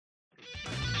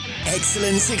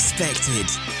Excellence Expected,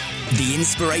 the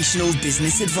Inspirational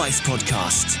Business Advice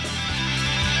Podcast.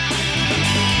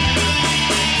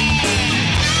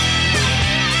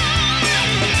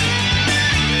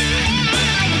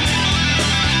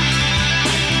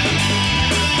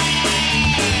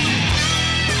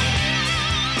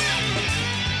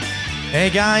 Hey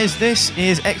guys, this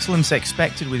is Excellence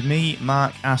Expected with me,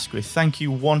 Mark Asquith. Thank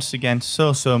you once again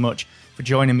so much for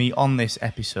joining me on this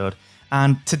episode.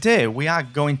 And today we are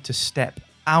going to step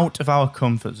out of our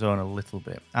comfort zone a little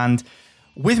bit. And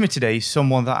with me today is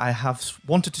someone that I have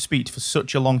wanted to speak to for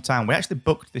such a long time. We actually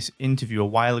booked this interview a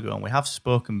while ago and we have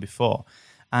spoken before.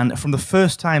 And from the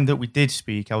first time that we did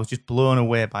speak, I was just blown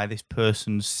away by this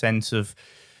person's sense of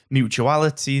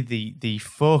mutuality, the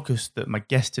focus that my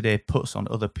guest today puts on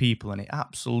other people, and it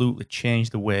absolutely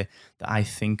changed the way that I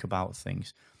think about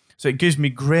things. So it gives me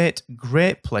great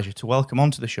pleasure to welcome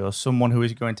onto the show someone who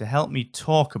is going to help me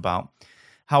talk about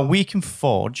how we can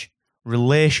forge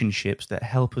relationships that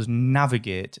help us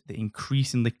navigate the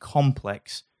increasingly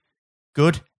complex,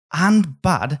 good and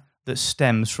bad, that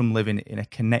stems from living in a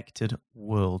connected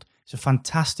world. It's a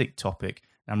fantastic topic.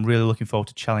 I'm really looking forward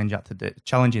to challenging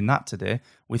that today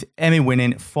with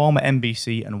Emmy-winning former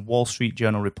NBC and Wall Street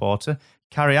Journal reporter,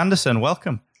 Carrie Anderson.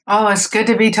 Welcome. Oh, it's good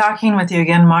to be talking with you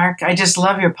again, Mark. I just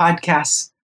love your podcasts.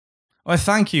 Well,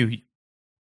 thank you.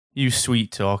 You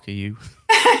sweet talker, you.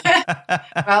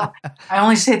 Well, I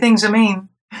only say things I mean.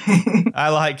 I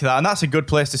like that, and that's a good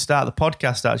place to start the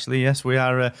podcast. Actually, yes, we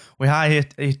are here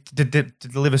to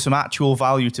deliver some actual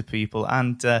value to people,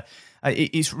 and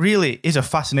it really is a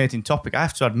fascinating topic. I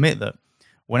have to admit that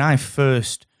when I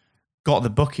first got the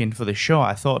booking for the show,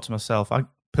 I thought to myself, I'm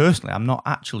not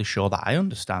actually sure that I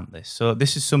understand this. So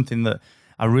this is something that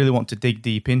I really want to dig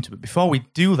deep into. But before we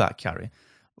do that, Carrie,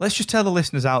 let's just tell the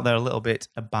listeners out there a little bit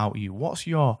about you. What's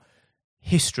your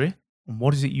history and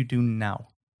what is it you do now?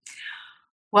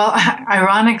 Well,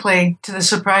 ironically, to the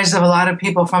surprise of a lot of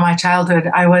people from my childhood,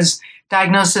 I was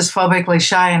diagnosed as phobically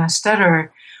shy and a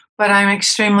stutterer, but I'm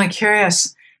extremely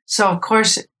curious. So, of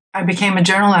course, I became a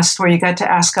journalist where you got to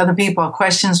ask other people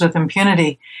questions with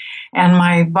impunity. And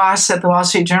my boss at the Wall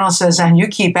Street Journal says, and you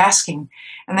keep asking.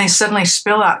 And they suddenly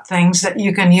spill out things that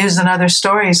you can use in other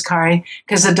stories, Kari,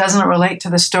 because it doesn't relate to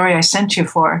the story I sent you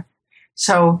for.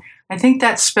 So I think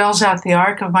that spells out the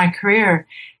arc of my career.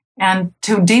 And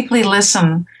to deeply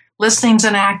listen, listening's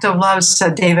an act of love,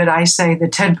 said David Isay, the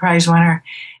TED Prize winner.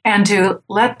 And to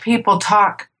let people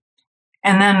talk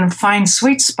and then find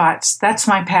sweet spots, that's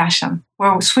my passion,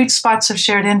 where sweet spots of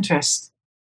shared interest.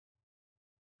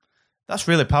 That's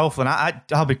really powerful, and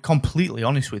I'll be completely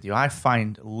honest with you. I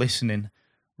find listening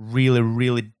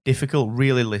really difficult,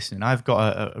 really listening. I've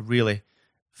got a really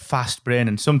fast brain,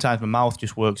 and sometimes my mouth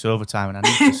just works overtime, and I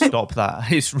need to stop that.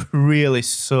 It's really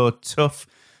so tough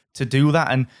to do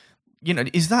that. And, you know,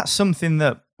 is that something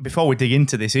that, before we dig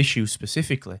into this issue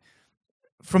specifically,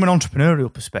 from an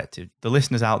entrepreneurial perspective, the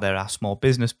listeners out there are small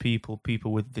business people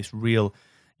with this real,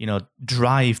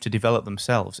 drive to develop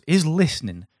themselves. Is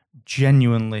listening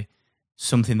genuinely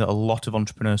something that a lot of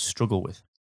entrepreneurs struggle with?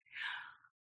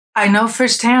 I know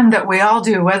firsthand that we all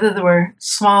do, whether we're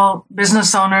small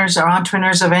business owners or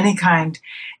entrepreneurs of any kind,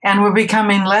 and we're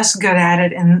becoming less good at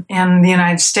it in the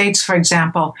United States, for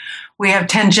example. We have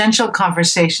tangential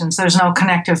conversations. There's no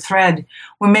connective thread.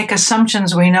 We make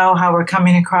assumptions. We know how we're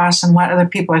coming across and what other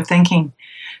people are thinking.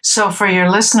 So for your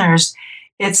listeners,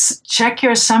 it's check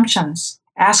your assumptions.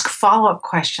 Ask follow-up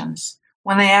questions.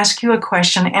 When they ask you a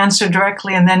question, answer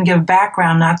directly and then give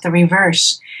background, not the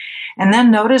reverse. And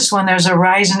then notice when there's a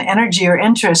rise in energy or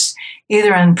interest,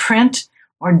 either in print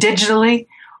or digitally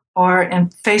or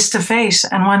in face-to-face.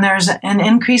 And when there's an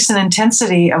increase in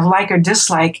intensity of like or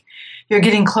dislike, you're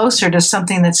getting closer to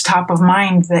something that's top of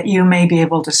mind that you may be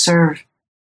able to serve.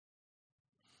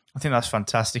 I think that's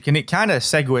fantastic. And it kind of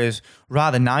segues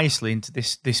rather nicely into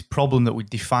this problem that we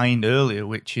defined earlier,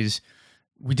 which is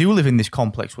we do live in this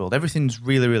complex world. Everything's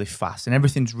really fast and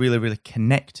everything's really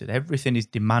connected. Everything is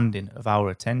demanding of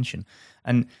our attention.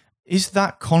 And is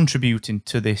that contributing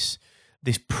to this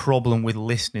problem with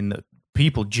listening that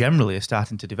people generally are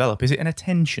starting to develop? Is it an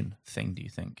attention thing, do you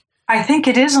think? I think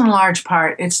it is in large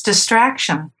part. It's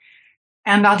distraction.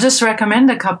 And I'll just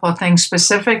recommend a couple of things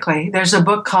specifically. There's a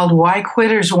book called Why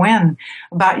Quitters Win,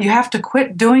 about you have to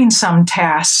quit doing some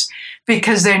tasks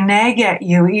because they nag at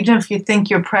you, even if you think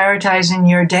you're prioritizing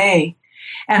your day.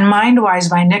 And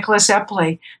Mindwise by Nicholas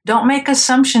Epley. Don't make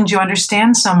assumptions you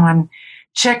understand someone.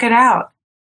 Check it out.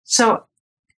 So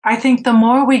I think the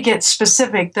more we get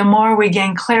specific, the more we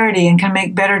gain clarity and can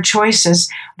make better choices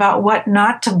about what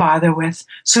not to bother with,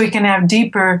 so we can have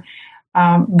deeper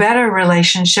better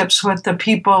relationships with the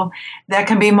people that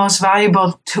can be most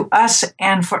valuable to us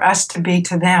and for us to be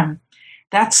to them.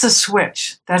 That's the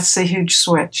switch. That's the huge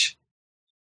switch.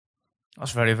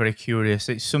 That's very, very curious.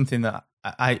 It's something that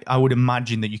I would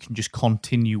imagine that you can just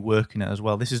continue working at as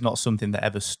well. This is not something that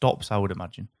ever stops, I would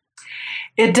imagine.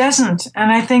 It doesn't.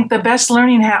 And I think the best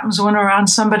learning happens when we're around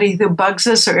somebody who bugs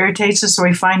us or irritates us or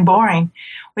we find boring.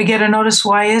 We get to notice,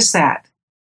 why is that?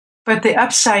 But the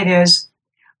upside is,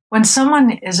 when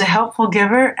someone is a helpful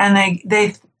giver and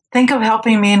they think of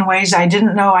helping me in ways I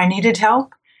didn't know I needed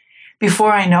help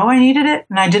before I know I needed it,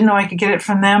 and I didn't know I could get it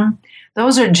from them,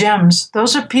 those are gems.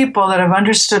 Those are people that have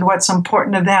understood what's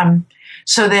important to them,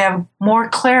 so they have more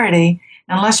clarity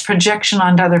and less projection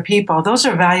onto other people. Those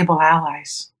are valuable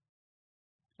allies.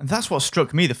 And that's what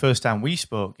struck me the first time we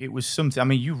spoke. It was something, I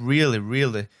mean, you really,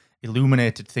 really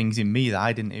illuminated things in me that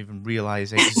I didn't even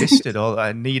realize existed or that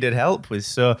I needed help with.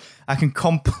 So I can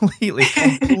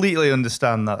completely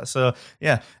understand that. So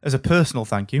yeah, as a personal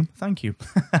thank you.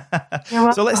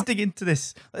 So let's dig into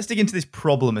this. Let's dig into this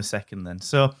problem a second then.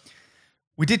 So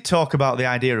we did talk about the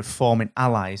idea of forming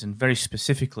allies, and very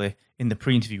specifically in the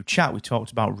pre-interview chat, we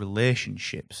talked about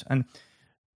relationships. And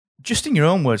just in your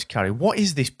own words, Carrie, what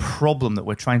is this problem that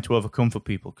we're trying to overcome for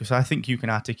people? Because I think you can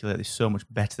articulate this so much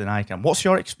better than I can. What's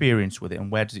your experience with it,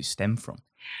 and where does it stem from?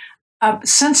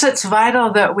 Since it's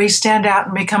vital that we stand out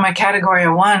and become a category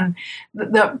of one,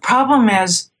 the problem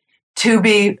is to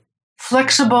be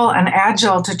flexible and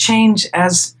agile to change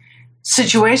as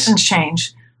situations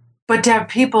change, but to have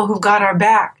people who've got our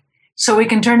back so we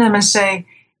can turn to them and say,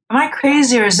 am I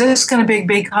crazy, or is this going to be a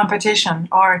big competition?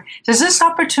 Or does this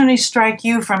opportunity strike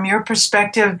you from your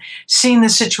perspective, seeing the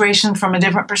situation from a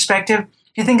different perspective? Do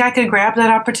you think I could grab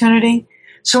that opportunity?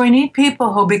 So we need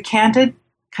people who'll be candid,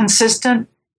 consistent,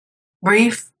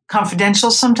 brief,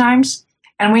 confidential sometimes,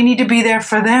 and we need to be there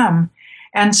for them.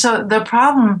 And so the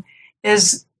problem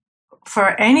is,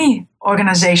 for any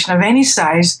organization of any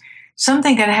size,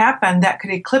 something can happen that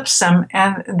could eclipse them,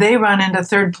 and they run into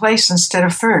third place instead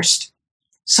of first.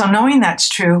 So knowing that's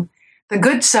true, the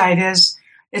good side is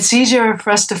it's easier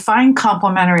for us to find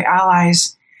complementary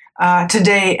allies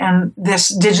today in this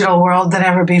digital world than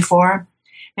ever before.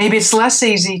 Maybe it's less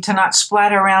easy to not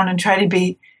splatter around and try to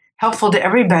be helpful to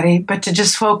everybody, but to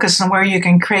just focus on where you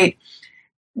can create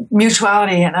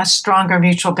mutuality and a stronger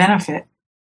mutual benefit.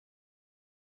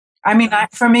 I mean,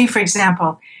 for me, for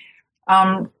example,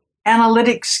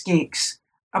 analytics geeks,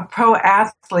 a pro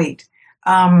athlete,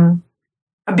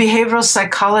 a behavioral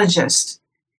psychologist,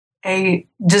 a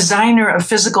designer of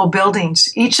physical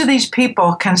buildings. Each of these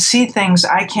people can see things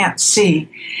I can't see.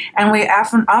 And we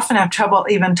often have trouble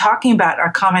even talking about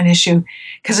our common issue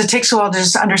because it takes a while to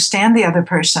just understand the other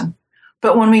person.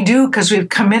 But when we do, because we've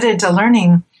committed to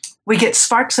learning, we get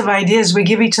sparks of ideas. We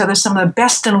give each other some of the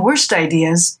best and worst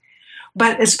ideas,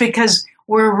 but it's because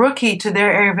we're a rookie to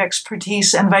their area of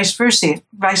expertise and vice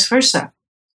versa.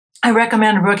 I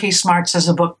recommend Rookie Smarts as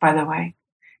a book, by the way.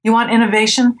 You want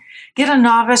innovation? Get a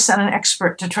novice and an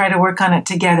expert to try to work on it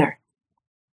together.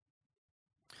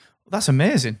 That's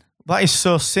amazing. That is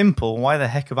so simple. Why the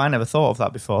heck have I never thought of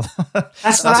that before?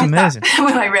 That's amazing.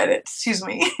 When I read it. Excuse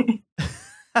me.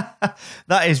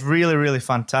 That is really, really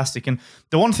fantastic. And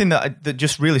the one thing that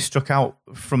just really struck out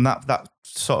from that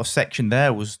sort of section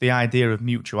there was the idea of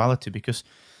mutuality, because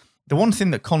the one thing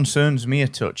that concerns me a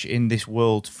touch in this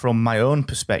world from my own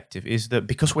perspective is that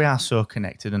because we are so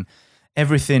connected and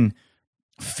everything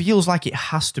feels like it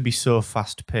has to be so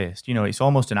fast-paced, you know, it's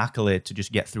almost an accolade to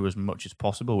just get through as much as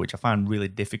possible, which I find really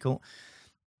difficult.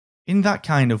 In that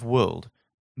kind of world,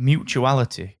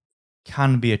 mutuality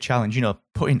can be a challenge, you know,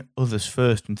 putting others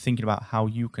first and thinking about how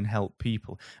you can help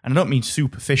people. And I don't mean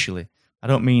superficially. I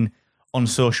don't mean on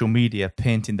social media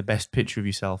painting the best picture of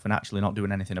yourself and actually not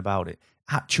doing anything about it.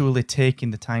 Actually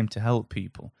taking the time to help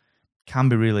people can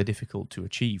be really difficult to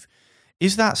achieve.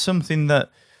 Is that something that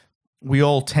we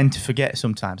all tend to forget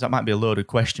sometimes? That might be a loaded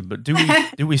question, but do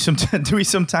we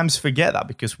sometimes forget that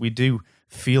because we do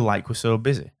feel like we're so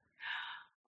busy?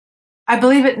 I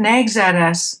believe it nags at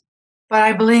us, but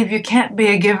I believe you can't be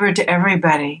a giver to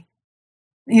everybody.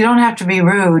 You don't have to be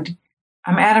rude.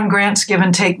 Adam Grant's Give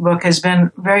and Take book has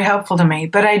been very helpful to me,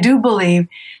 but I do believe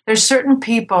there's certain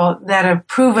people that have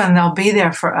proven they'll be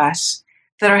there for us,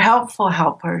 that are helpful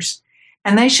helpers,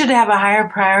 and they should have a higher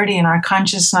priority in our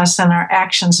consciousness and our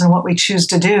actions and what we choose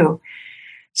to do.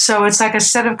 So it's like a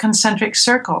set of concentric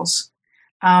circles.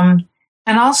 And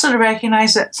also to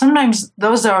recognize that sometimes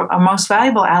those are our most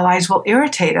valuable allies will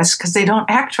irritate us because they don't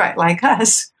act right like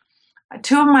us.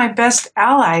 Two of my best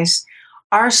allies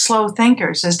are slow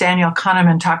thinkers, as Daniel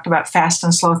Kahneman talked about fast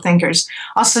and slow thinkers.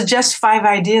 I'll suggest 5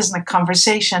 ideas in a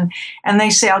conversation, and they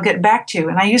say, I'll get back to you.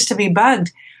 And I used to be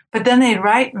bugged, but then they'd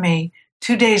write me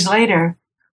 2 days later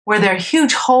where there are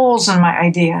huge holes in my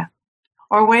idea,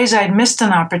 or ways I'd missed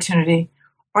an opportunity,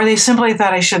 or they simply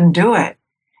thought I shouldn't do it.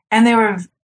 And they were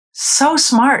so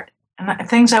smart, and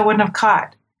things I wouldn't have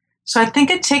caught. So I think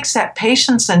it takes that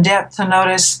patience and depth to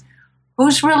notice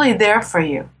who's really there for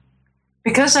you.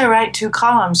 Because I write 2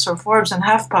 columns for Forbes and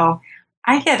HuffPo,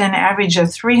 I get an average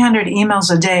of 300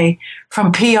 emails a day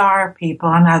from PR people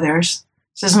and others.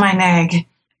 This is my nag.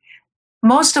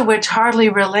 Most of which hardly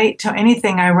relate to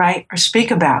anything I write or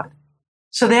speak about.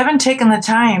 So they haven't taken the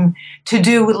time to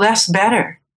do less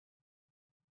better.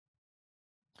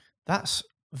 That's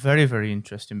very, very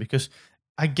interesting, because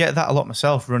I get that a lot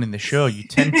myself running the show. You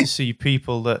tend to see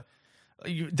people that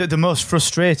the most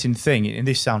frustrating thing, and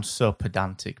this sounds so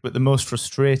pedantic, but the most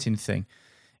frustrating thing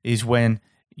is when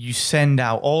you send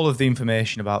out all of the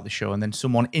information about the show and then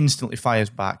someone instantly fires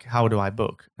back, how do I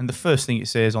book? And the first thing it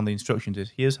says on the instructions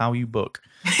is, here's how you book.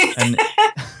 And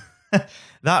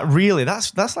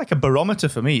that's like a barometer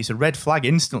for me. It's a red flag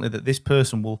instantly that this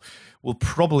person will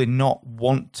probably not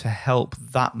want to help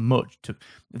that much.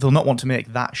 They'll not want to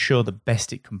make that show the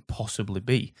best it can possibly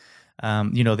be.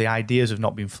 The ideas have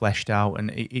not been fleshed out,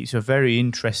 and it's a very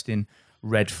interesting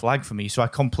red flag for me. So I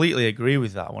completely agree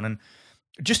with that one. And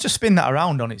just to spin that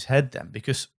around on its head then,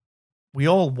 because we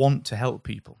all want to help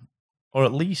people, or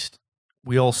at least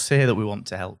we all say that we want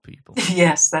to help people.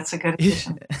 Yes, that's a good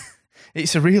addition.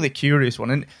 It's a really curious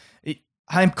one. And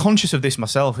I'm conscious of this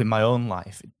myself in my own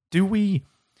life. Do we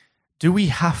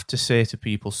have to say to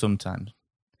people sometimes,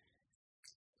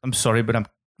 I'm sorry, but I'm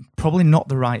probably not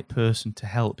the right person to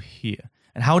help here?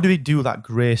 And how do we do that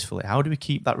gracefully? How do we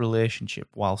keep that relationship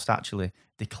whilst actually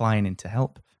declining to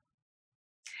help?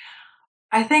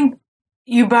 I think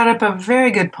you brought up a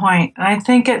very good point. And I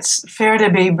think it's fair to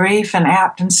be brief and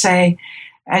apt and say,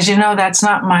 as you know, that's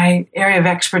not my area of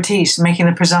expertise, making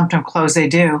the presumptive close they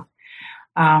do.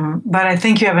 But I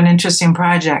think you have an interesting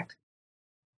project.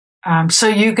 So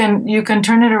you can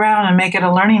turn it around and make it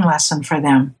a learning lesson for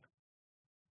them.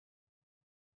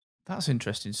 That's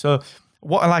interesting. So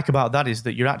what I like about that is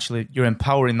that you're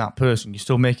empowering that person. You're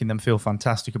still making them feel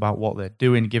fantastic about what they're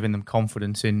doing, giving them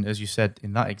confidence in, as you said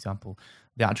in that example,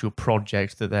 the actual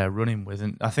project that they're running with.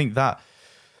 And I think that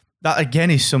again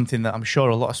is something that I'm sure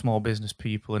a lot of small business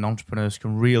people and entrepreneurs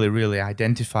can really, really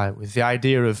identify with. The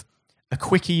idea of a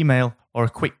quick email or a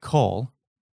quick call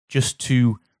just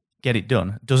to get it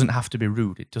done. It doesn't have to be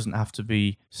rude. It doesn't have to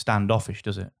be standoffish,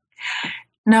 does it?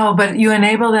 No, but you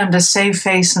enable them to save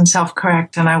face and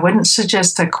self-correct. And I wouldn't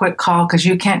suggest a quick call because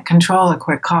you can't control a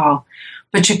quick call,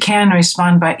 but you can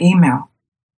respond by email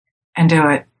and do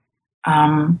it.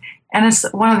 And it's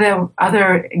one of the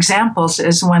other examples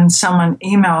is when someone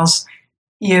emails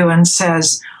you and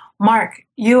says, Mark,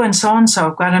 you and so-and-so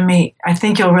have got to meet. I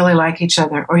think you'll really like each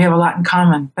other, or you have a lot in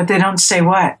common, but they don't say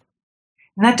what.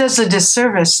 And that does a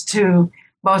disservice to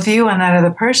both you and that other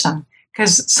person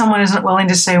because someone isn't willing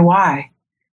to say why.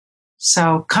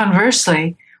 So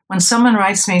conversely, when someone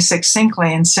writes me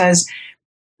succinctly and says,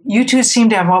 you two seem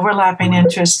to have overlapping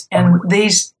interest in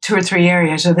these 2 or 3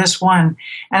 areas or this one,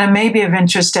 and it may be of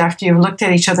interest after you've looked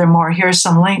at each other more. Here are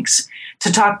some links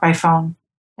to talk by phone.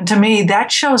 And to me,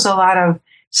 that shows a lot of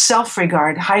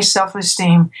self-regard, high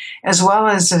self-esteem, as well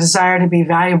as a desire to be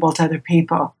valuable to other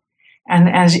people. And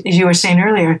as you were saying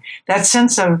earlier, that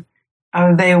sense of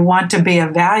they want to be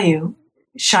of value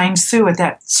shines through with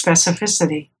that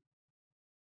specificity.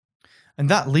 And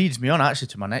that leads me on actually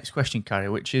to my next question, Carrie,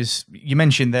 which is, you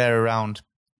mentioned there around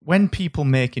when people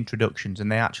make introductions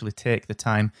and they actually take the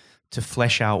time to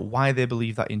flesh out why they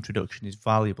believe that introduction is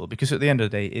valuable, because at the end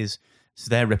of the day, it's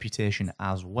their reputation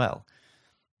as well.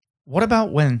 What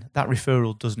about when that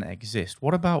referral doesn't exist?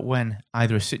 What about when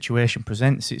either a situation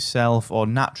presents itself or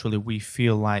naturally we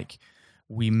feel like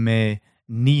we may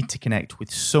need to connect with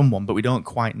someone, but we don't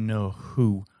quite know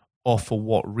who or for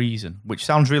what reason, which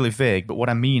sounds really vague, but what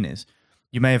I mean is,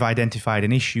 you may have identified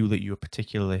an issue that you're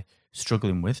particularly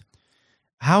struggling with.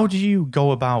 How do you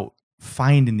go about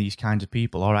finding these kinds of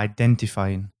people or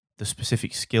identifying the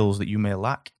specific skills that you may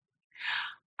lack?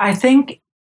 I think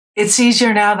it's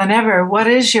easier now than ever. What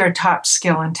is your top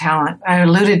skill and talent? I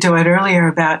alluded to it earlier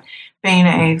about being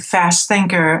a fast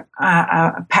thinker,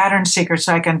 a pattern seeker,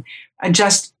 so I can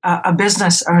adjust a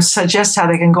business or suggest how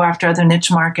they can go after other niche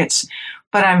markets.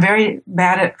 But I'm very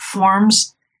bad at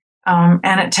forms and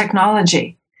at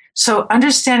technology. So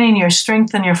understanding your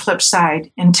strength and your flip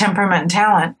side in temperament and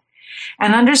talent,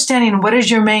 and understanding what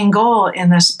is your main goal in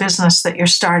this business that you're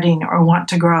starting or want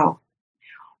to grow.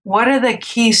 what are the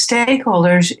key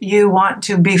stakeholders you want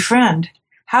to befriend?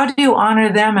 How do you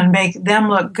honor them and make them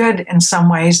look good in some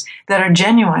ways that are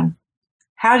genuine?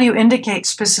 How do you indicate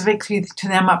specifically to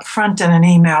them up front in an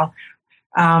email?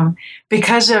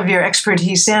 Because of your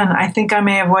expertise I think I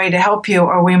may have a way to help you,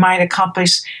 or we might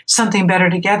accomplish something better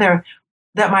together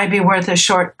that might be worth a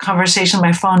short conversation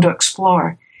by phone to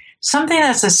explore. Something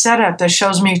that's a setup that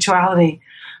shows mutuality.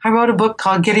 I wrote a book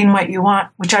called Getting What You Want,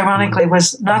 which ironically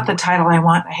was not the title I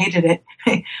want. I hated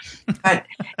it. But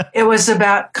it was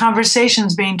about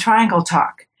conversations being triangle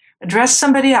talk. Address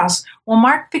somebody else. Well,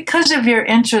 Mark, because of your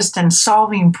interest in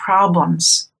solving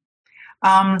problems,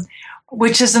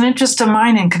 which is an interest of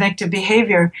mine in connected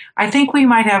behavior, I think we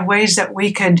might have ways that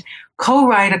we could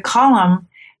co-write a column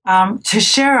to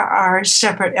share our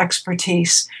separate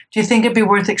expertise. Do you think it'd be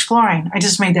worth exploring? I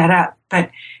just made that up. But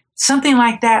something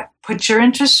like that, put your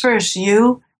interests first,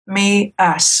 you, me,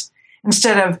 us,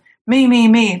 instead of me, me,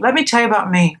 me. Let me tell you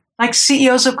about me. Like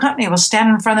CEOs of company will stand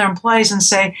in front of their employees and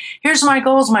say, here's my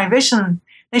goals, my vision.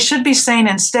 They should be saying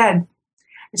instead,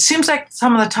 it seems like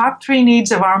some of the top 3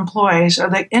 needs of our employees or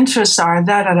the interests are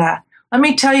da-da-da. Let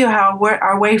me tell you how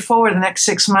our way forward the next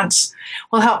 6 months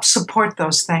will help support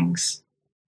those things.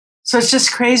 So it's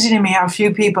just crazy to me how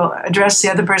few people address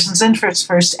the other person's interests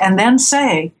first and then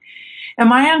say,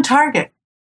 am I on target?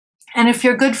 And if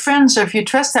you're good friends or if you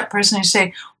trust that person, you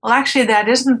say, well, actually, that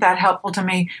isn't that helpful to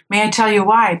me. May I tell you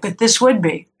why? But this would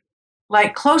be.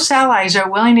 Like close allies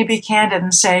are willing to be candid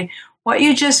and say, what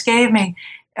you just gave me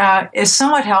is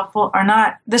somewhat helpful or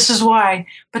not. This is why,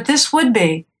 but this would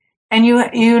be. And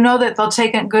you know that they'll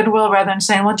take it goodwill rather than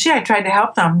saying, well, gee, I tried to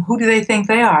help them. Who do they think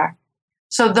they are?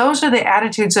 So those are the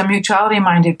attitudes of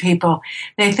mutuality-minded people.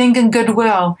 They think in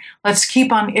goodwill. Let's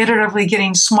keep on iteratively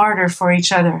getting smarter for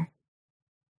each other.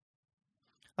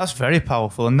 That's very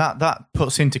powerful. And that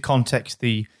puts into context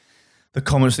the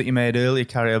comments that you made earlier,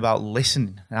 Carrie, about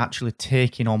listening and actually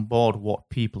taking on board what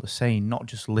people are saying, not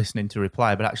just listening to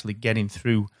reply, but actually getting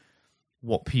through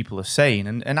what people are saying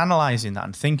and analysing that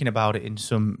and thinking about it in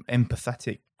some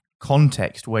empathetic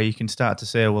context where you can start to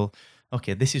say, well,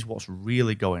 okay, this is what's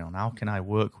really going on. How can I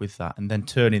work with that? And then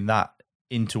turning that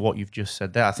into what you've just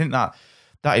said there. I think that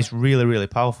is really, really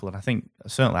powerful. And I think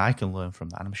certainly I can learn from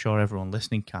that. And I'm sure everyone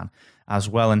listening can as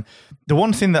well. And the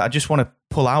one thing that I just want to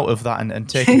pull out of that and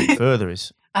take it a bit further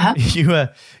is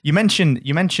you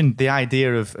mentioned the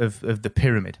idea of the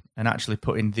pyramid and actually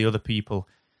putting the other people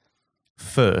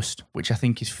first, which I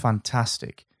think is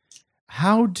fantastic.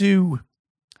 How do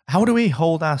we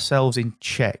hold ourselves in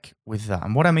check with that?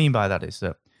 And what I mean by that is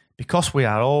that because we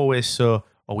are always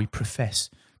we profess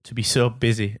to be so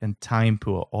busy and time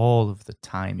poor all of the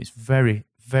time, it's very,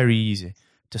 very easy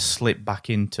to slip back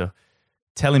into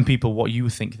telling people what you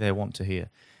think they want to hear.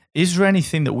 Is there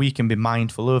anything that we can be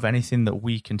mindful of, anything that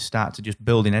we can start to just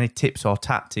build in, any tips or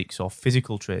tactics or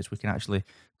physical traits we can actually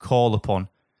call upon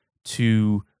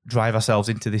to drive ourselves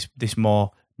into this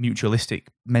more mutualistic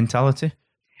mentality?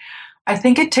 I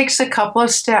think it takes a couple of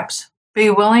steps. Be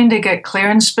willing to get clear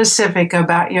and specific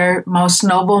about your most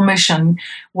noble mission,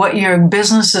 what your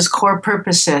business's core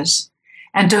purpose is,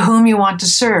 and to whom you want to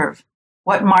serve.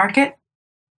 What market?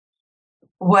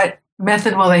 What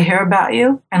method will they hear about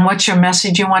you? And what's your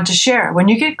message you want to share? When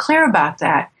you get clear about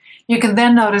that, you can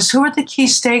then notice who are the key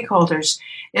stakeholders.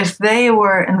 If they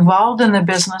were involved in the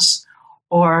business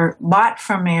or bought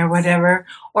from me or whatever,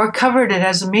 or covered it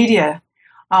as a media,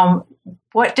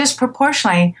 what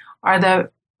disproportionately are the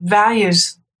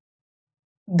values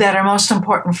that are most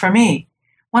important for me?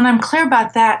 When I'm clear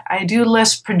about that, I do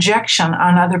less projection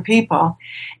on other people,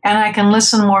 and I can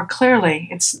listen more clearly.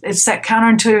 It's that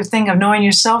counterintuitive thing of knowing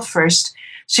yourself first,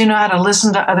 so you know how to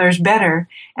listen to others better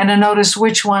and to notice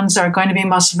which ones are going to be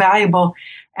most valuable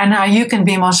and how you can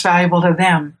be most valuable to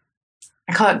them.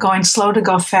 I call it going slow to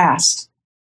go fast.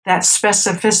 That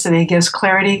specificity gives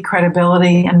clarity,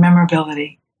 credibility, and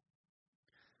memorability.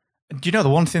 Do you know, the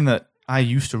one thing that I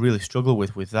used to really struggle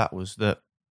with that was that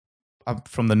I'm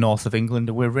from the north of England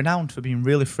and we're renowned for being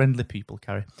really friendly people,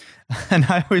 Carrie. And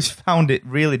I always found it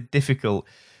really difficult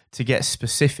to get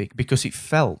specific because it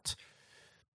felt,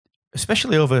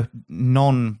 especially over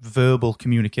non-verbal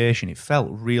communication, it felt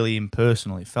really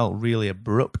impersonal. It felt really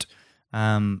abrupt.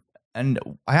 And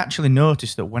I actually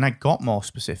noticed that when I got more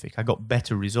specific, I got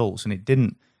better results, and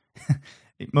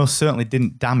it most certainly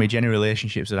didn't damage any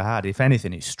relationships that I had. If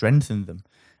anything, it strengthened them.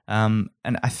 And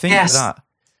I think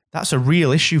that's a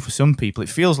real issue for some people. It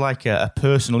feels like a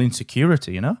personal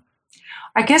insecurity, you know?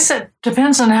 I guess it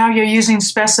depends on how you're using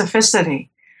specificity.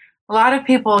 A lot of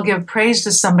people give praise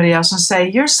to somebody else and say,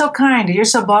 you're so kind, or you're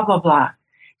so blah, blah, blah.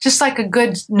 Just like a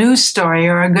good news story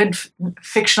or a good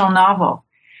fictional novel.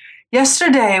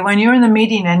 Yesterday, when you were in the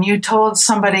meeting and you gave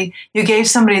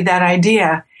somebody that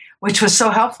idea, which was so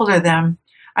helpful to them,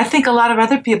 I think a lot of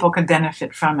other people could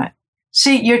benefit from it.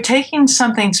 See, you're taking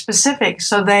something specific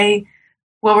so they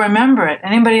will remember it.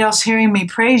 Anybody else hearing me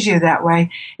praise you that way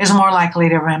is more likely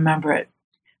to remember it.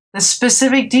 The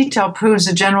specific detail proves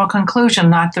the general conclusion,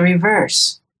 not the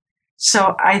reverse.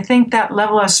 So I think that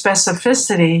level of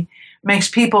specificity makes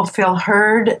people feel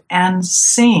heard and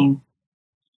seen.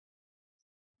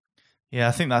 Yeah,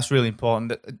 I think that's really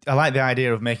important. I like the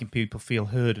idea of making people feel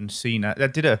heard and seen. I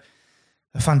did a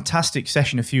fantastic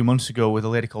session a few months ago with a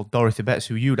lady called Dorothy Betts,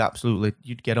 who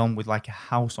you'd get on with like a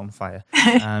house on fire.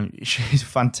 She's a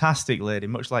fantastic lady,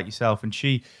 much like yourself, and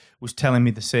she was telling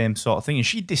me the same sort of thing, and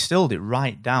she distilled it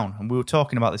right down. And we were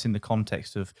talking about this in the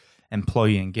context of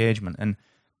employee engagement, and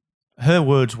her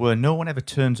words were, no one ever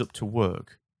turns up to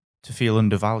work to feel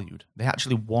undervalued. They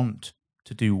actually want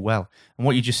to do well. And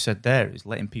what you just said there is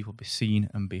letting people be seen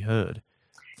and be heard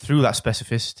through that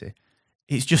specificity.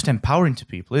 It's just empowering to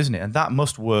people, isn't it? And that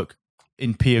must work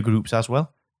in peer groups as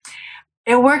well.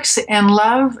 It works in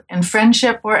love and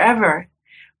friendship, wherever.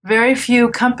 Very few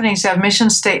companies have mission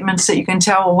statements that you can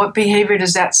tell, well, what behavior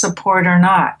does that support or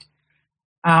not?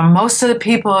 Most of the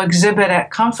people exhibit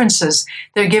at conferences,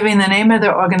 they're giving the name of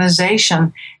their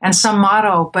organization and some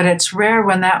motto, but it's rare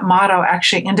when that motto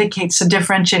actually indicates a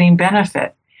differentiating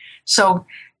benefit. So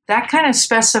that kind of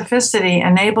specificity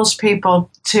enables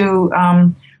people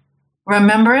to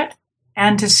remember it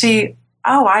and to see,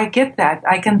 oh, I get that.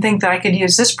 I can think that I could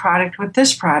use this product with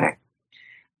this product.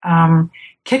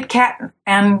 Kit Kat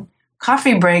and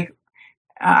Coffee Break,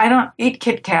 I don't eat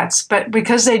Kit Kats, but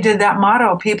because they did that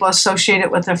motto, people associate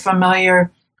it with a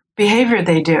familiar behavior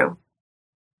they do.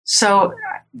 So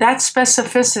that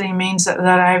specificity means that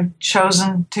I've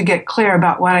chosen to get clear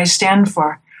about what I stand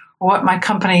for, or what my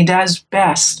company does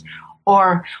best,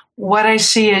 or what I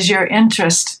see as your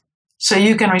interest, so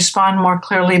you can respond more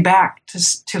clearly back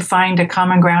to find a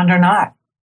common ground or not.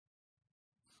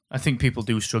 I think people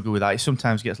do struggle with that. It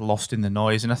sometimes gets lost in the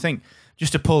noise. And I think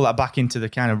just to pull that back into the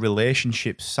kind of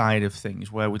relationship side of things,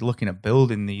 where we're looking at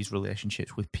building these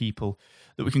relationships with people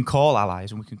that we can call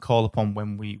allies and we can call upon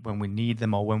when we need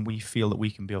them or when we feel that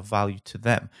we can be of value to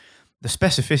them. The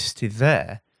specificity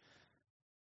there,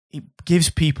 it gives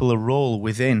people a role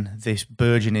within this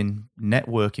burgeoning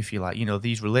network, if you like. You know,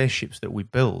 these relationships that we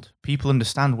build, people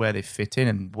understand where they fit in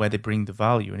and where they bring the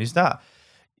value. And is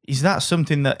that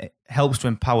something that helps to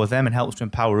empower them and helps to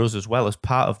empower us as well as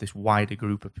part of this wider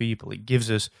group of people? It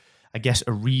gives us, I guess,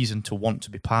 a reason to want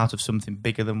to be part of something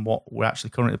bigger than what we're actually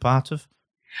currently part of.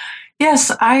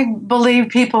 Yes, I believe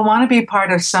people want to be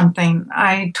part of something.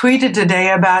 I tweeted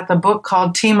today about the book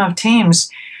called Team of Teams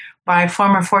by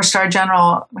former 4-star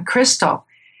General McChrystal.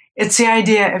 It's the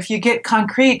idea, if you get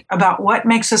concrete about what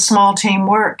makes a small team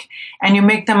work, and you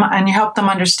help them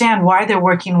understand why they're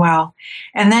working well,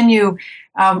 and then you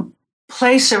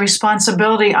place a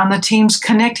responsibility on the teams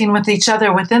connecting with each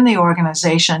other within the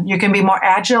organization, you can be more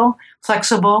agile,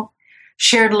 flexible.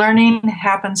 Shared learning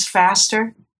happens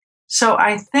faster. So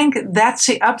I think that's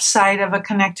the upside of a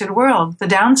connected world. The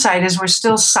downside is we're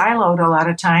still siloed a lot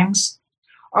of times,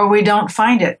 or we don't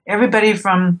find it. Everybody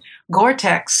from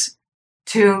Gore-Tex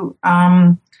to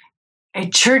a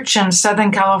church in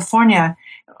Southern California,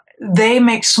 they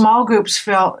make small groups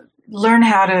learn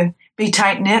how to be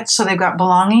tight-knit so they've got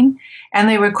belonging, and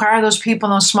they require those people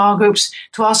in those small groups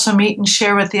to also meet and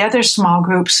share with the other small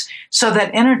groups, so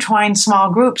that intertwined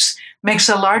small groups makes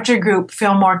a larger group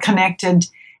feel more connected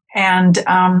and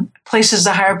places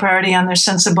a higher priority on their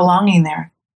sense of belonging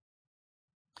there.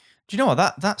 Do you know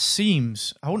what? That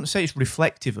seems, I wouldn't say it's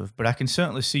reflective of, but I can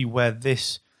certainly see where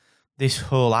this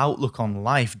whole outlook on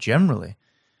life generally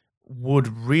would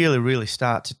really, really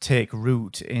start to take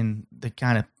root in the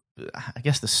kind of, I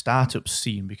guess, the startup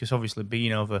scene, because obviously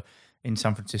being over in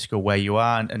San Francisco where you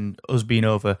are and us being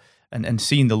over and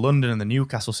seeing the London and the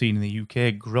Newcastle scene in the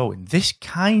UK growing, this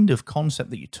kind of concept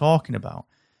that you're talking about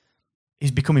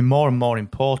is becoming more and more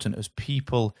important as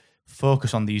people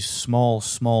focus on these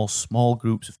small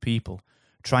groups of people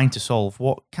trying to solve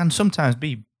what can sometimes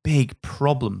be big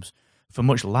problems for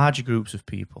much larger groups of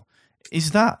people.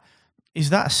 Is that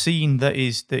a scene that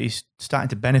is starting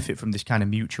to benefit from this kind of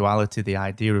mutuality, the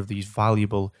idea of these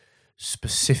valuable,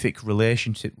 specific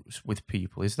relationships with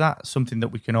people? Is that something that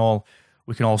we can all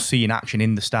see in action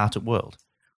in the startup world?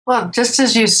 Well, just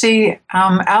as you see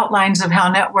outlines of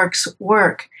how networks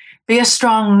work, be a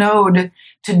strong node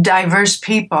to diverse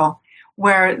people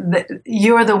where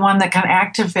you're the one that can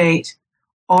activate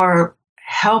or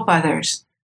help others.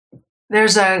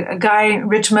 there's a guy,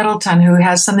 Rich Middleton, who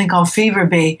has something called Fever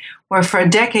Bee, where for a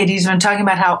decade he's been talking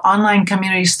about how online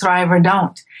communities thrive or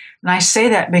don't. And I say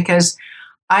that because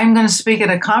I'm going to speak at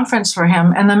a conference for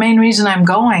him. And the main reason I'm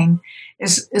going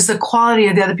is the quality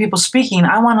of the other people speaking.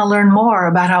 I want to learn more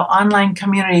about how online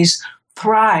communities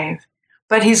thrive.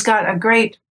 But he's got a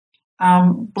great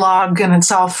blog, and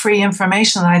it's all free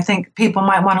information that I think people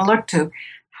might want to look to.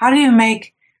 How do you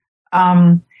make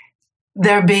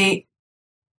there be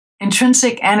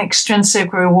intrinsic and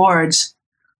extrinsic rewards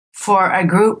for a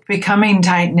group becoming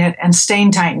tight-knit and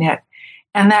staying tight-knit,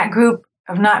 and that group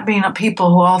of not being people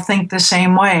who all think the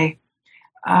same way?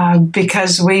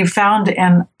 Because we found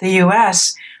in the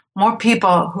U.S., more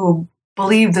people who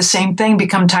believe the same thing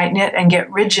become tight-knit and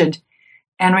get rigid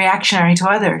and reactionary to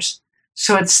others.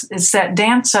 So it's that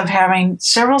dance of having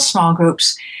several small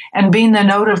groups and being the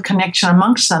node of connection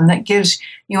amongst them that gives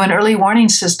you an early warning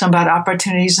system about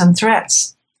opportunities and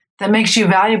threats, that makes you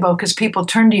valuable because people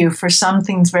turn to you for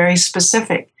something very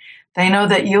specific. They know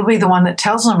that you'll be the one that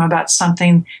tells them about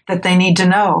something that they need to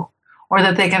know or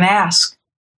that they can ask.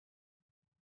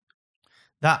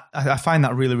 That I find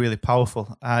that really, really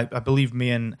powerful. I believe me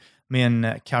and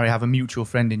Carrie have a mutual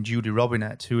friend in Judy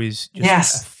Robinette, who is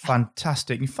just a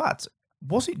fantastic. In fact,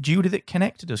 was it Judy that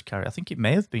connected us, Carrie? I think it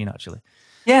may have been, actually.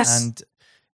 Yes. And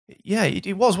yeah,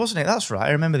 it was, wasn't it? That's right.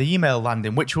 I remember the email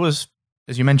landing, which was,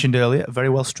 as you mentioned earlier, very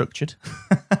well structured.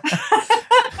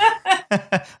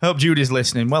 I hope Judy's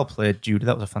listening. Well played, Judy.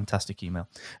 That was a fantastic email.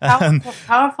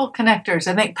 Powerful Connectors.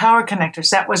 I think Power Connectors.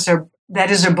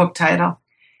 That is their book title.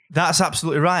 That's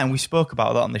absolutely right, and we spoke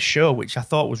about that on the show, which I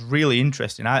thought was really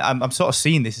interesting. I'm sort of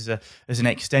seeing this as an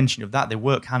extension of that. They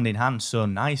work hand in hand so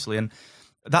nicely, and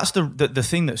that's the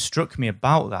thing that struck me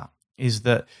about that is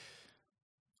that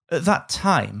at that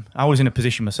time I was in a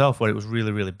position myself where it was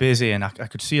really, really busy, and I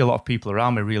could see a lot of people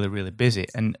around me really, really busy,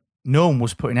 and no one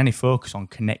was putting any focus on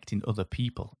connecting other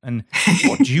people. And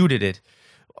what Judy did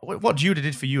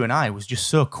for you and I was just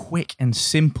so quick and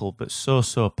simple, but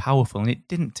so powerful, and it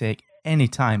didn't take any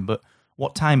time, but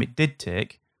what time it did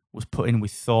take was put in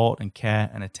with thought and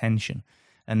care and attention.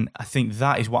 And I think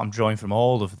that is what I'm drawing from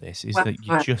all of this, is that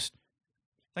you just...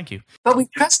 Thank you. But we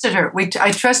trusted her.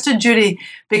 I trusted Judy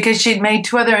because she'd made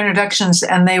 2 other introductions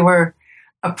and they were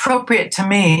appropriate to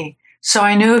me. So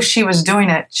I knew if she was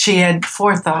doing it, she had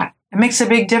forethought. It makes a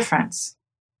big difference.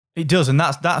 It does, and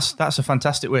that's a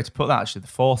fantastic way to put that, actually, the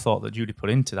forethought that Judy put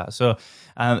into that. So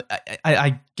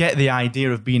I get the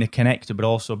idea of being a connector, but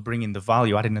also bringing the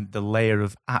value, adding the layer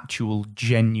of actual,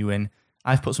 genuine,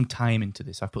 I've put some time into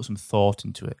this, I've put some thought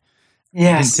into it.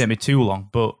 Yes. It didn't take me too long,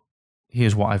 but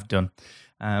here's what I've done.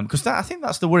 Because I think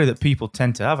that's the worry that people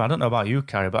tend to have. I don't know about you,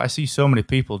 Carrie, but I see so many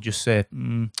people just say,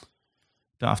 don't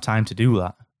have time to do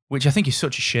that, which I think is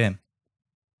such a shame.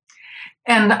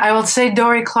 And I will say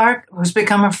Dorie Clark, who's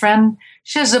become a friend,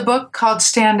 she has a book called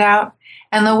Stand Out.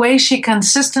 And the way she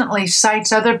consistently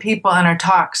cites other people in her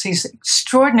talks, these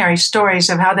extraordinary stories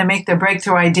of how they make their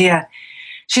breakthrough idea,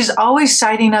 she's always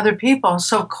citing other people.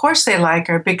 So of course they like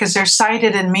her because they're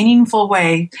cited in a meaningful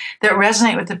way that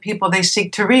resonate with the people they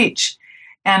seek to reach.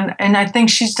 And I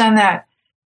think she's done that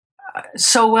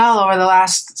so well over the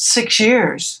last 6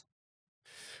 years.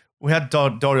 We had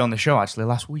Dorie on the show, actually,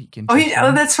 last week. Oh,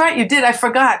 that's right. You did. I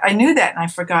forgot. I knew that, and I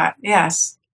forgot.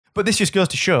 Yes. But this just goes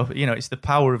to show, it's the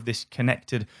power of this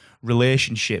connected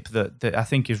relationship that I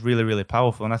think is really, really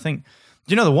powerful. And I think,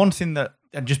 the one thing that,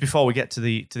 just before we get to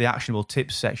the actionable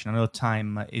tips section, I know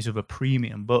time is of a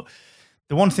premium, but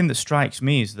the one thing that strikes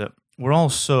me is that we're all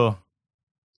so,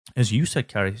 as you said,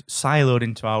 Carrie, siloed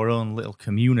into our own little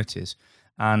communities.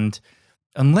 And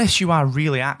unless you are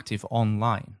really active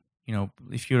online,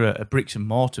 if you're a bricks and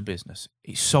mortar business,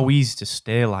 it's so easy to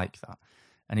stay like that.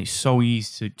 And it's so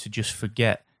easy to just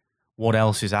forget what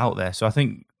else is out there. So I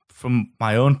think from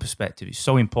my own perspective, it's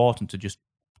so important to just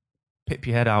pip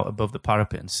your head out above the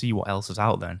parapet and see what else is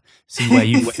out there and see where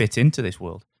you fit into this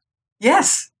world.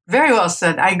 Yes, very well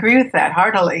said. I agree with that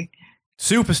heartily.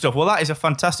 Super stuff. Well, that is a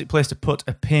fantastic place to put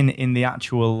a pin in the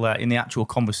actual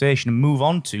conversation and move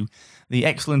on to the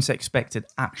Excellence Expected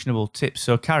actionable tips.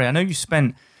 So, Carrie, I know you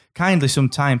spent kindly some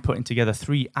time putting together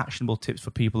 3 actionable tips for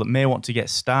people that may want to get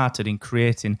started in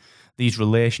creating these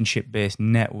relationship-based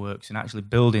networks and actually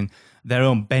building their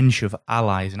own bench of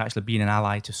allies and actually being an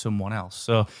ally to someone else.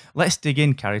 So let's dig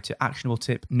in, Carrie, to actionable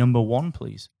tip number 1,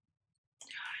 please.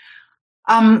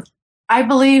 I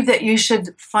believe that you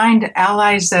should find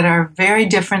allies that are very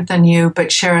different than you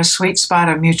but share a sweet spot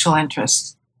of mutual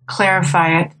interest.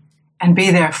 Clarify it and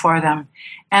be there for them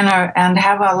and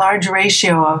have a large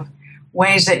ratio of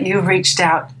ways that you've reached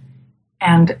out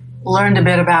and learned a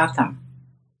bit about them.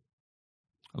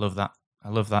 I love that. I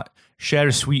love that. Share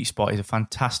a sweet spot is a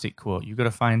fantastic quote. You've got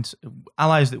to find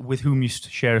allies with whom you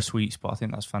share a sweet spot. I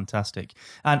think that's fantastic.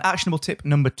 And actionable tip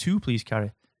number 2, please,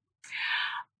 Carrie.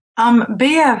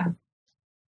 Be a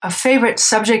favorite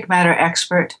subject matter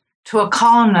expert to a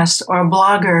columnist or a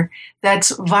blogger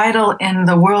that's vital in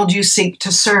the world you seek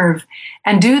to serve.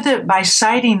 And do that by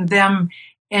citing them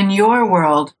in your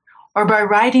world, or by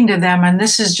writing to them, and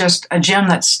this is just a gem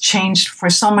that's changed for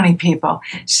so many people.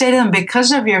 Say to them,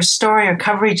 because of your story or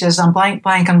coverages on blank,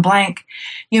 blank, and blank,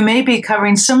 you may be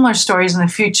covering similar stories in the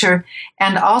future,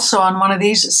 and also on one of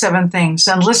these 7 things,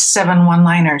 and list 7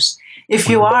 one-liners. If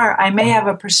you are, I may have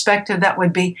a perspective that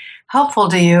would be helpful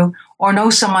to you, or know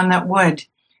someone that would,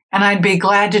 and I'd be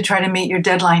glad to try to meet your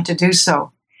deadline to do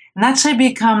so. And that's how you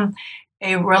become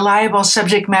a reliable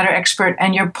subject matter expert,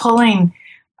 and you're pulling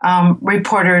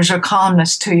reporters or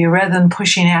columnists to you rather than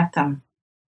pushing at them.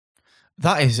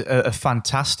 That is a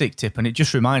fantastic tip, and it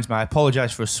just reminds me, I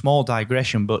apologise for a small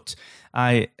digression, but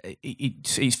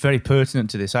it's very pertinent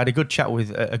to this. I had a good chat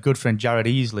with a good friend, Jared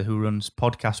Easley, who runs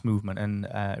Podcast Movement and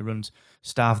runs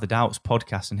Starve the Doubts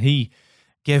podcast, and he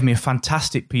gave me a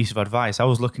fantastic piece of advice. I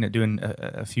was looking at doing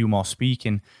a few more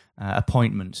speaking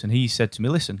appointments, and he said to me,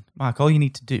 listen, Mark, all you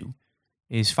need to do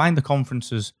is find the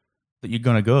conferences that you're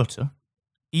going to go to,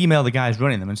 email the guys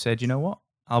running them and said, you know what,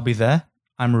 I'll be there,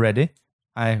 I'm ready,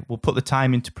 I will put the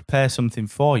time in to prepare something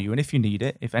for you, and if you need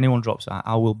it, if anyone drops out,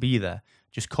 I will be there.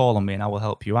 Just call on me and I will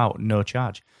help you out, no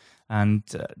charge. And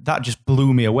that just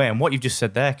blew me away. And what you've just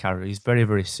said there, Carrie, is very,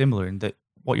 very similar in that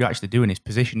what you're actually doing is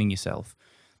positioning yourself,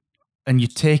 and you're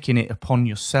taking it upon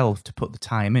yourself to put the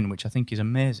time in, which I think is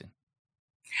amazing.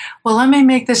 Well, let me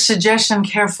make this suggestion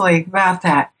carefully about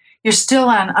that. You're still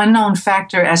an unknown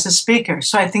factor as a speaker,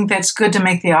 so I think that's good to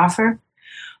make the offer.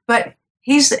 But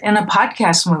he's in a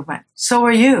podcast movement. So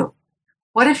are you.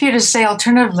 What if you to say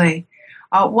alternatively,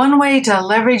 one way to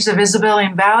leverage the visibility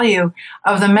and value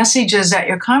of the messages at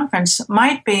your conference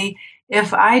might be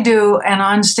if I do an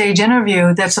on-stage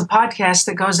interview that's a podcast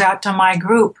that goes out to my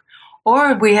group,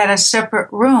 or we had a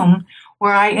separate room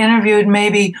where I interviewed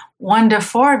maybe 1 to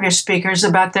 4 of your speakers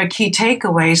about their key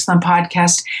takeaways from the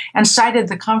podcast and cited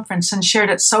the conference and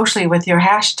shared it socially with your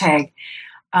hashtag.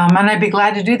 And I'd be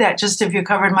glad to do that just if you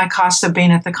covered my cost of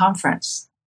being at the conference.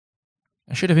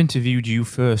 I should have interviewed you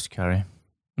first, Carrie.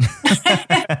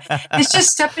 It's just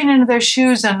stepping into their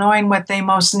shoes and knowing what they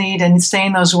most need and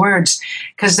saying those words,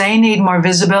 because they need more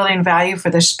visibility and value for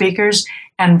their speakers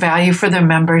and value for their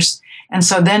members. And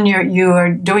so then you are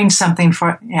doing something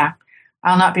for,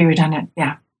 I'll not be redundant.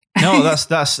 Yeah. No,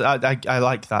 I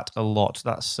like that a lot.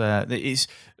 That's it's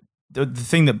the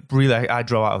thing that really I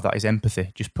draw out of that is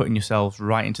empathy, just putting yourself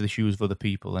right into the shoes of other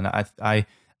people. And I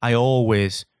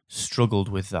always struggled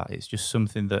with that. It's just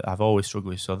something that I've always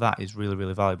struggled with. So that is really,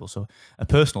 really valuable. So a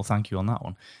personal thank you on that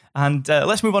one. And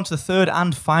let's move on to the third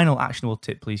and final actionable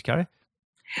tip, please, Carrie.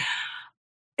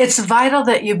 It's vital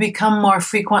that you become more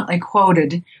frequently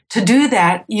quoted. To do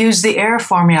that, use the AIR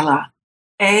formula,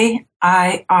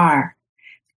 AIR.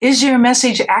 Is your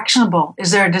message actionable? Is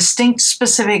there a distinct,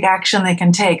 specific action they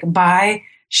can take? Buy,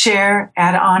 share,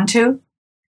 add on to?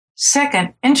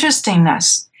 Second,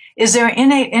 interestingness. Is there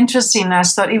innate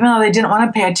interestingness that even though they didn't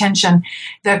want to pay attention,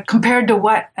 that compared to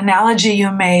what analogy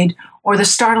you made or the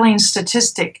startling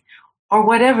statistic or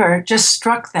whatever just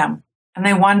struck them and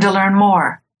they wanted to learn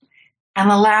more? And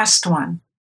the last one,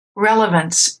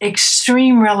 relevance,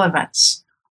 extreme relevance.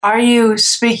 Are you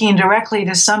speaking directly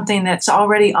to something that's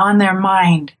already on their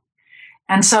mind?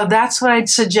 And so that's what I'd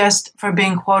suggest for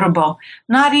being quotable.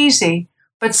 Not easy,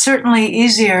 but certainly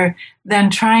easier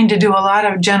than trying to do a lot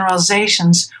of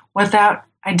generalizations without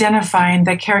identifying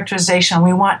the characterization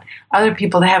we want other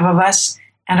people to have of us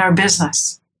and our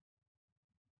business.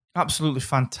 Absolutely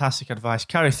fantastic advice.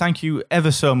 Carrie, thank you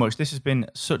ever so much. This has been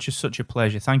such a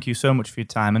pleasure. Thank you so much for your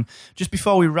time. And just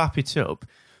before we wrap it up,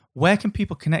 where can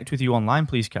people connect with you online,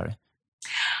 please, Carrie?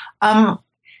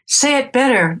 Say It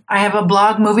Better. I have a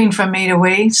blog, Moving From Me to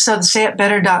We, so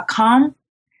sayitbetter.com,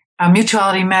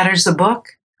 Mutuality Matters, the book,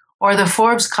 or the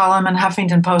Forbes column and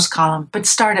Huffington Post column. But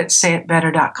start at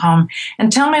sayitbetter.com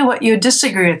and tell me what you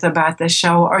disagree with about this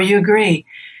show or you agree.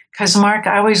 Because, Mark,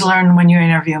 I always learn when you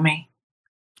interview me.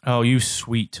 Oh, you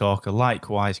sweet talker.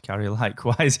 Likewise, Carrie,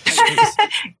 likewise.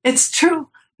 It's true.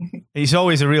 It's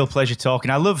always a real pleasure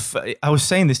talking. I was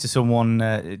saying this to someone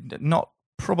not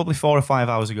probably 4 or 5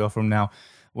 hours ago from now,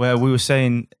 where we were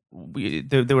saying,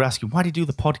 they were asking, why do you do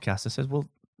the podcast? I said, well,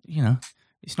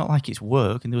 it's not like it's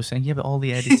work. And they were saying, yeah, but all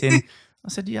the editing, I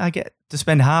said, yeah, I get to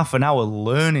spend half an hour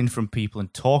learning from people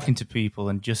and talking to people,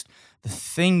 and just the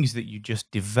things that you just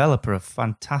develop are a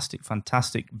fantastic,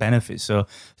 fantastic benefit. So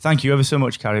thank you ever so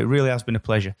much, Carrie. It really has been a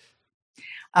pleasure.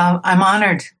 I'm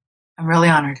honored. I'm really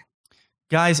honored.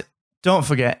 Guys, don't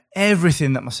forget,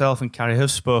 everything that myself and Carrie have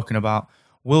spoken about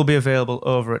will be available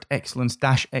over at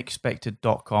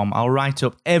excellence-expected.com. I'll write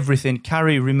up everything.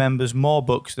 Carrie remembers more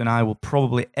books than I will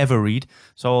probably ever read,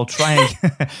 so I'll try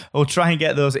and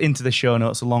get those into the show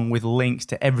notes along with links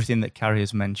to everything that Carrie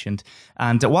has mentioned.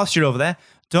 And whilst you're over there,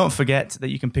 don't forget that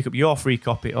you can pick up your free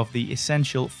copy of the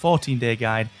Essential 14-Day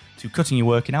Guide to Cutting Your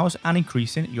Working Hours and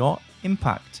Increasing Your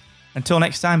Impact. Until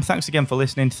next time, thanks again for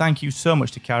listening. Thank you so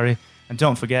much to Carrie. And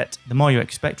don't forget, the more you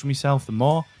expect from yourself, the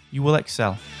more you will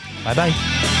excel.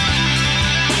 Bye-bye.